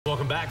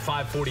Welcome back,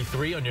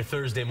 5:43 on your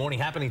Thursday morning.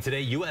 Happening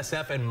today,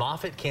 USF and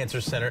Moffitt Cancer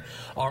Center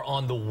are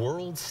on the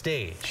world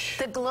stage.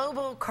 The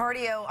Global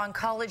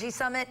Cardio-Oncology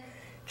Summit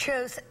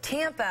chose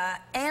Tampa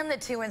and the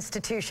two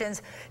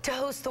institutions to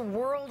host the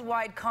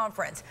worldwide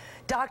conference.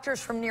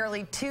 Doctors from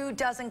nearly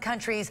 24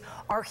 countries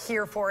are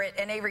here for it,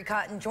 and Avery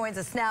Cotton joins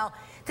us now.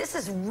 This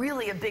is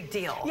really a big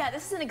deal. Yeah,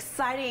 this is an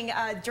exciting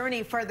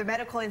journey for the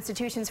medical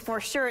institutions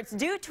for sure. It's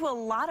due to a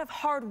lot of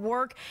hard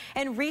work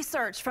and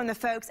research from the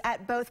folks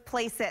at both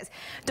places.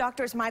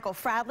 Doctors Michael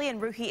Fradley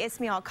and Ruhi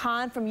Ismail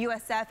Khan from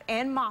USF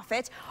and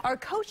Moffitt are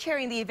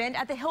co-chairing the event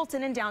at the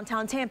Hilton in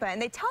downtown Tampa,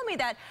 and they tell me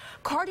that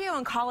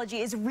cardio-oncology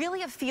is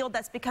really a field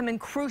that's becoming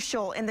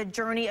crucial in the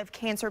journey of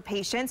cancer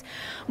patients.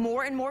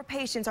 More and more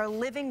patients are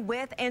living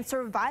with and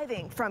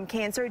surviving from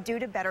cancer due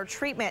to better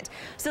treatment.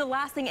 So the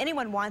last thing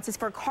anyone wants is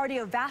for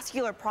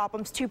cardiovascular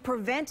problems to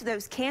prevent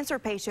those cancer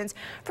patients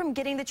from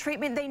getting the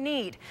treatment they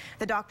need.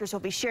 The doctors will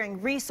be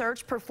sharing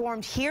research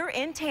performed here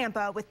in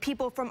Tampa with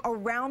people from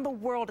around the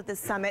world at this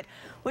summit,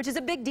 which is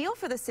a big deal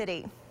for the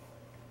city.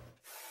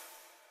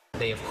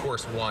 They, of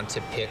course, want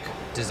to pick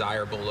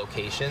desirable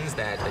locations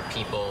that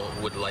people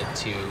would like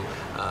to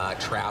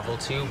travel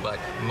to, but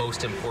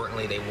most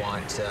importantly, they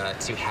want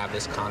to have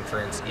this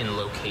conference in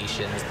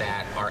locations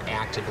that are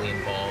actively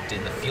involved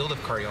in the field of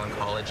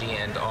cardio-oncology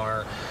and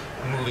are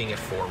moving it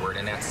forward,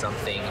 and that's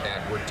something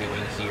that we're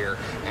doing here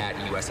at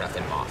USF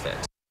and Moffitt.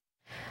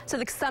 So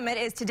the summit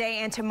is today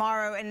and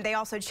tomorrow, and they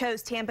also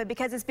chose Tampa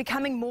because it's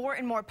becoming more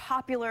and more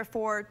popular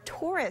for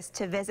tourists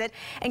to visit.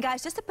 And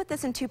guys, just to put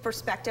this into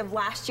perspective,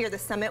 last year the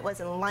summit was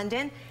in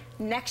London.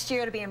 Next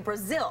year it'll be in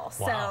Brazil.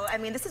 Wow. So, I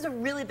mean, this is a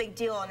really big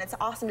deal, and it's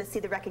awesome to see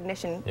the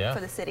recognition for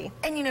the city.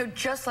 And you know,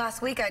 just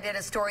last week I did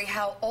a story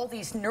how all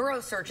these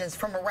neurosurgeons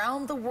from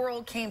around the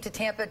world came to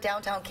Tampa,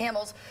 downtown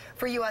Camels,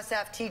 for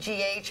USF,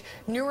 TGH,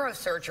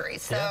 neurosurgery.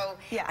 So,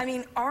 I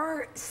mean,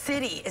 our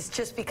city is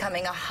just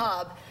becoming a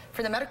hub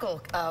for the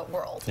medical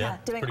world.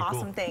 Doing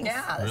awesome things.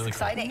 Yeah, that's really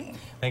exciting. Cool.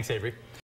 Thanks, Avery.